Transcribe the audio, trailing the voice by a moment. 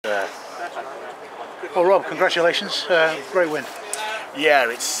there. Well, Rob, congratulations. Great win. Yeah,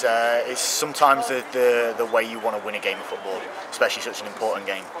 it's sometimes the way you want to win a game of football, especially such an important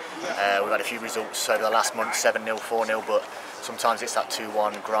game. We've had a few results over the last month, 7-0, 4-0, but sometimes it's that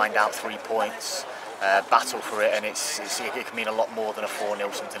 2-1, grind out 3 points, battle for it, and it can mean a lot more than a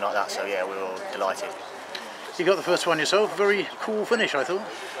 4-0, something like that. So yeah, we're all delighted. You got the first one yourself. Very cool finish, I thought.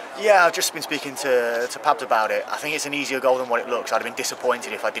 Yeah, I've just been speaking to Pabs about it. I think it's an easier goal than what it looks. I'd have been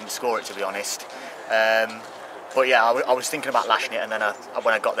disappointed if I didn't score it, to be honest. But yeah, I was thinking about lashing it, and then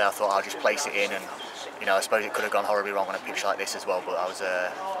when I got there, I thought I'll just place it in, and I suppose it could have gone horribly wrong on a pitch like this as well. But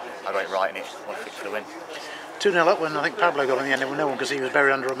I got it right, and it was fit for the win. 2-0 up when I think Pablo got in the end. There was no one because he was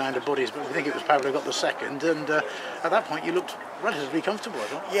buried under a mound of bodies, but I think it was Pablo got the second, and at that point you looked relatively comfortable, I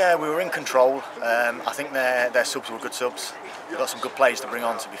thought. Yeah, we were in control. I think their subs were good subs. We've got some good players to bring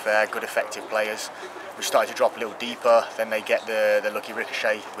on, to be fair, good effective players. We started to drop a little deeper, then they get the lucky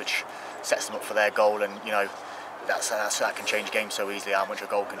ricochet, which sets them up for their goal, and that can change games so easily. How much a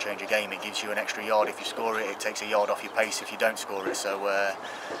goal can change a game. It gives you an extra yard if you score it. It takes a yard off your pace if you don't score it. So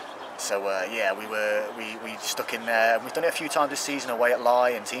yeah, we stuck in there. We've done it a few times this season away at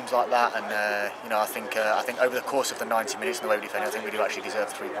Lye and teams like that. And I think over the course of the 90 minutes in the way we defended, I think we do actually deserve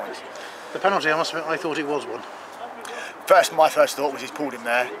 3 points. The penalty, I must admit, I thought it was one. My first thought was he's pulled him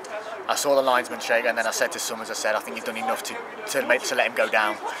there. I saw the linesman shake, and then I said to Summers, I think you've done enough to let him go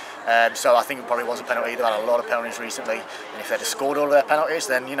down. So I think it probably was a penalty. They've had a lot of penalties recently, and if they'd have scored all of their penalties,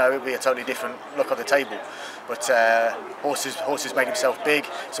 then it would be a totally different look on the table. But Horses made himself big.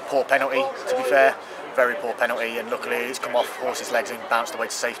 It's a poor penalty, to be fair, very poor penalty, and luckily it's come off Horses' legs and bounced away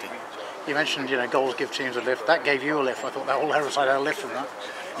to safety. You mentioned goals give teams a lift. That gave you a lift. I thought that whole Hereford side had a lift from that.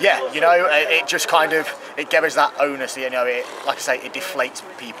 Yeah, it just kind of gave us that onus. Like I say, it deflates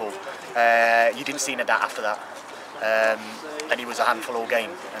people. You didn't see Nadat after that, and he was a handful all game.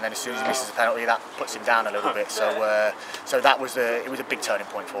 And then as soon as he misses a penalty, that puts him down a little bit. So that was it was a big turning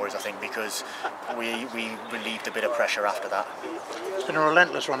point for us, I think, because we relieved a bit of pressure after that. It's been a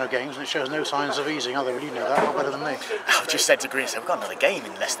relentless run of games, and it shows no signs of easing either. Well, you know that a lot better than me. I've just said to Green, we've got another game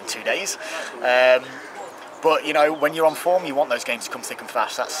in less than 2 days. But when you're on form, you want those games to come thick and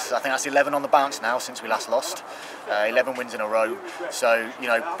fast. I think that's 11 on the bounce now since we last lost. 11 wins in a row. So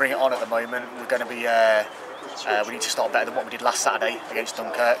bring it on at the moment. We're going to be. We need to start better than what we did last Saturday against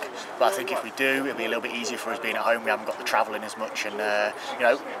Dunkirk. But I think if we do, it'll be a little bit easier for us being at home. We haven't got the travelling as much, and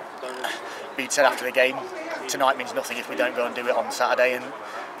Bede said after the game, tonight means nothing if we don't go and do it on Saturday. And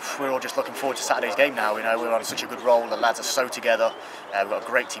we're all just looking forward to Saturday's game now. We're on such a good roll. The lads are so together. We've got a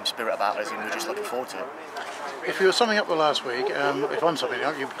great team spirit about us, and we're just looking forward to it. If you were summing up the last week, if I'm summing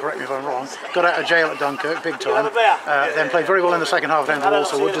up, you correct me if I'm wrong, got out of jail at Dunkirk, big time, then played very well in the second half down to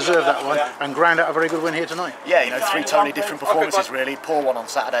Walsall, would deserve that one, and ground out a very good win here tonight. Yeah, 3 totally different performances really. Poor one on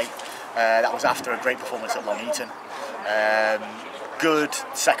Saturday. That was after a great performance at Long Eaton. Good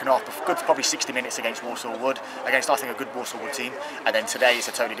second half, good probably 60 minutes against Walsall Wood, against I think a good Walsall Wood team. And then today it's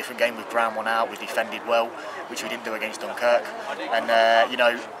a totally different game. We've ground one out, we defended well, which we didn't do against Dunkirk. And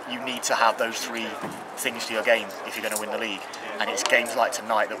you need to have those 3 things to your game if you're going to win the league. And it's games like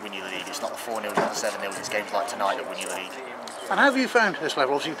tonight that win you the league. It's not the 4-0s, not the 7-0s, it's games like tonight that win you the league. And how have you found this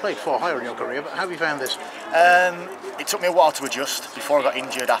level? Obviously, you played far higher in your career, but how have you found this? It took me a while to adjust. Before I got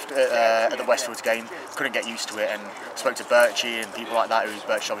injured after at the Westfields game, couldn't get used to it, and spoke to Purdie and people like that.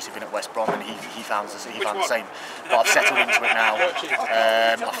 Purdie's obviously been at West Brom, and he found the same. But I've settled into it now.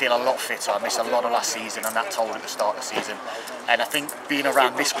 I feel a lot fitter. I missed a lot of last season, and that told at the start of the season. And I think being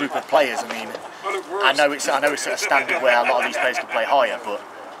around this group of players, I know it's at a standard where a lot of these players can play higher, but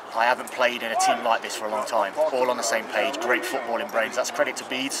I haven't played in a team like this for a long time. All on the same page, great footballing brains. That's credit to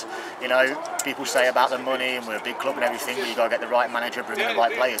Bede's. People say about the money and we're a big club and everything, but you've got to get the right manager, bring in the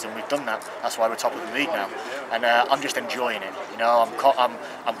right players, and we've done that. That's why we're top of the league now. And I'm just enjoying it.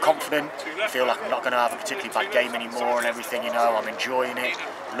 I'm confident. I feel like I'm not going to have a particularly bad game anymore and everything. I'm enjoying it.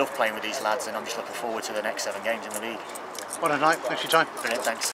 I love playing with these lads, and I'm just looking forward to the next 7 games in the league. What a night. Thanks for your time. Brilliant, thanks.